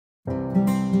Hi,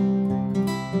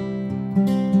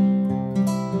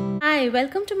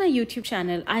 welcome to my YouTube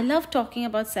channel. I love talking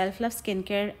about self-love,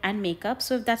 skincare and makeup.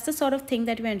 So if that's the sort of thing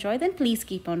that you enjoy, then please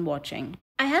keep on watching.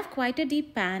 I have quite a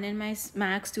deep pan in my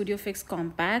MAC Studio Fix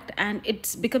Compact and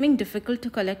it's becoming difficult to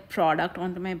collect product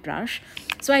onto my brush.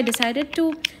 So I decided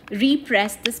to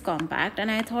repress this compact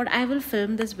and I thought I will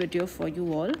film this video for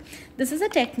you all. This is a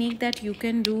technique that you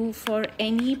can do for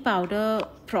any powder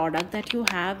product that you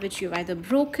have which you've either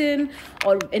broken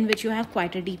or in which you have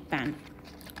quite a deep pan.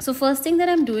 So first thing that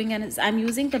I'm doing is I'm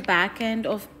using the back end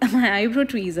of my eyebrow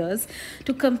tweezers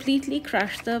to completely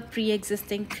crush the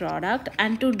pre-existing product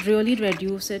and to really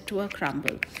reduce it to a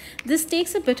crumble. This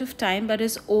takes a bit of time but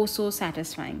is also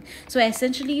satisfying. So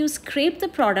essentially you scrape the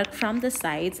product from the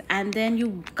sides and then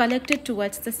you collect it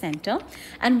towards the center,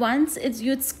 and once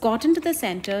it's gotten to the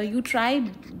center, you try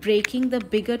breaking the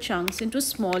bigger chunks into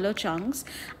smaller chunks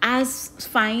as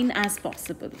fine as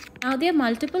possible. Now there are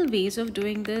multiple ways of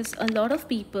doing this. A lot of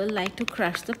people like to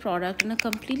crush the product in a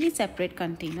completely separate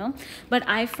container, but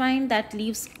I find that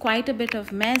leaves quite a bit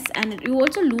of mess and you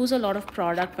also lose a lot of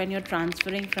product when you're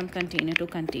transferring from container to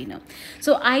container.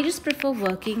 So I just prefer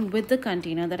working with the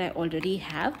container that I already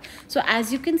have. So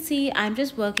as you can see, I'm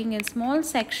just working in small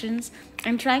sections.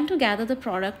 I'm trying to gather the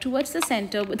product towards the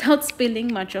center without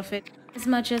spilling much of it as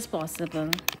much as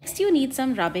possible. Next, you need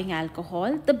some rubbing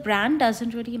alcohol. The brand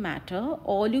doesn't really matter.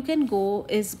 All you can go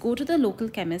to the local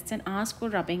chemist and ask for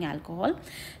rubbing alcohol.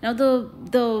 Now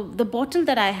the bottle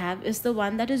that I have is the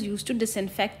one that is used to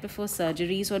disinfect before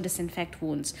surgeries or disinfect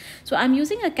wounds. So I'm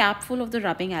using a cap full of the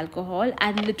rubbing alcohol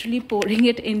and literally pouring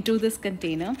it into this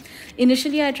container.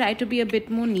 Initially I tried to be a bit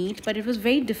more neat, but it was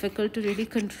very difficult to really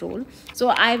control. So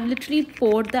I've literally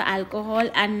poured the alcohol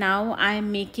and now I'm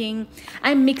mixing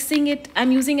it.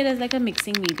 I'm using it as like a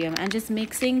mixing medium and just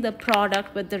mixing the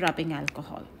product with the rubbing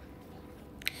alcohol.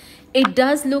 It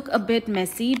does look a bit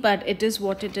messy, but it is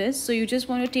what it is. So you just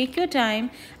want to take your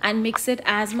time and mix it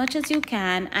as much as you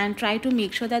can and try to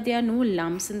make sure that there are no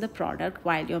lumps in the product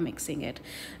while you're mixing it.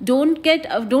 Don't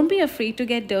be afraid to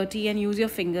get dirty and use your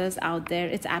fingers out there.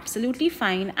 It's absolutely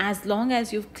fine as long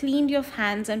as you've cleaned your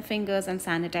hands and fingers and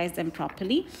sanitized them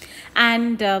properly.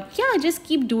 And yeah, just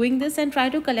keep doing this and try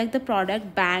to collect the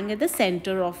product bang at the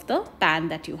center of the pan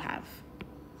that you have.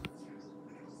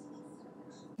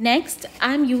 Next,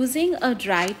 I'm using a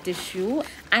dry tissue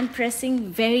and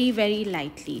pressing very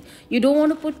lightly. You don't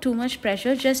want to put too much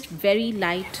pressure, just very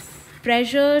light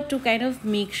pressure to kind of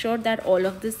make sure that all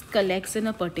of this collects in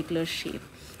a particular shape.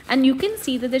 And you can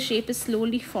see that the shape is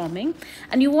slowly forming,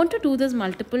 and you want to do this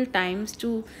multiple times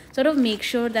to sort of make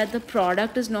sure that the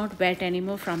product is not wet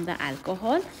anymore from the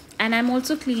alcohol. And I'm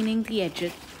also cleaning the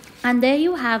edges. And there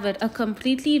you have it, a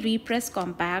completely repressed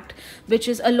compact, which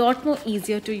is a lot more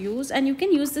easier to use, and you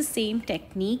can use the same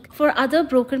technique for other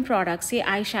broken products, say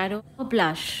eyeshadow or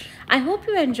blush. I hope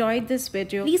you enjoyed this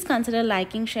video. Please consider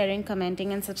liking, sharing,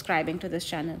 commenting and subscribing to this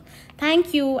channel.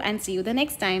 Thank you and see you the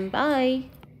next time. Bye.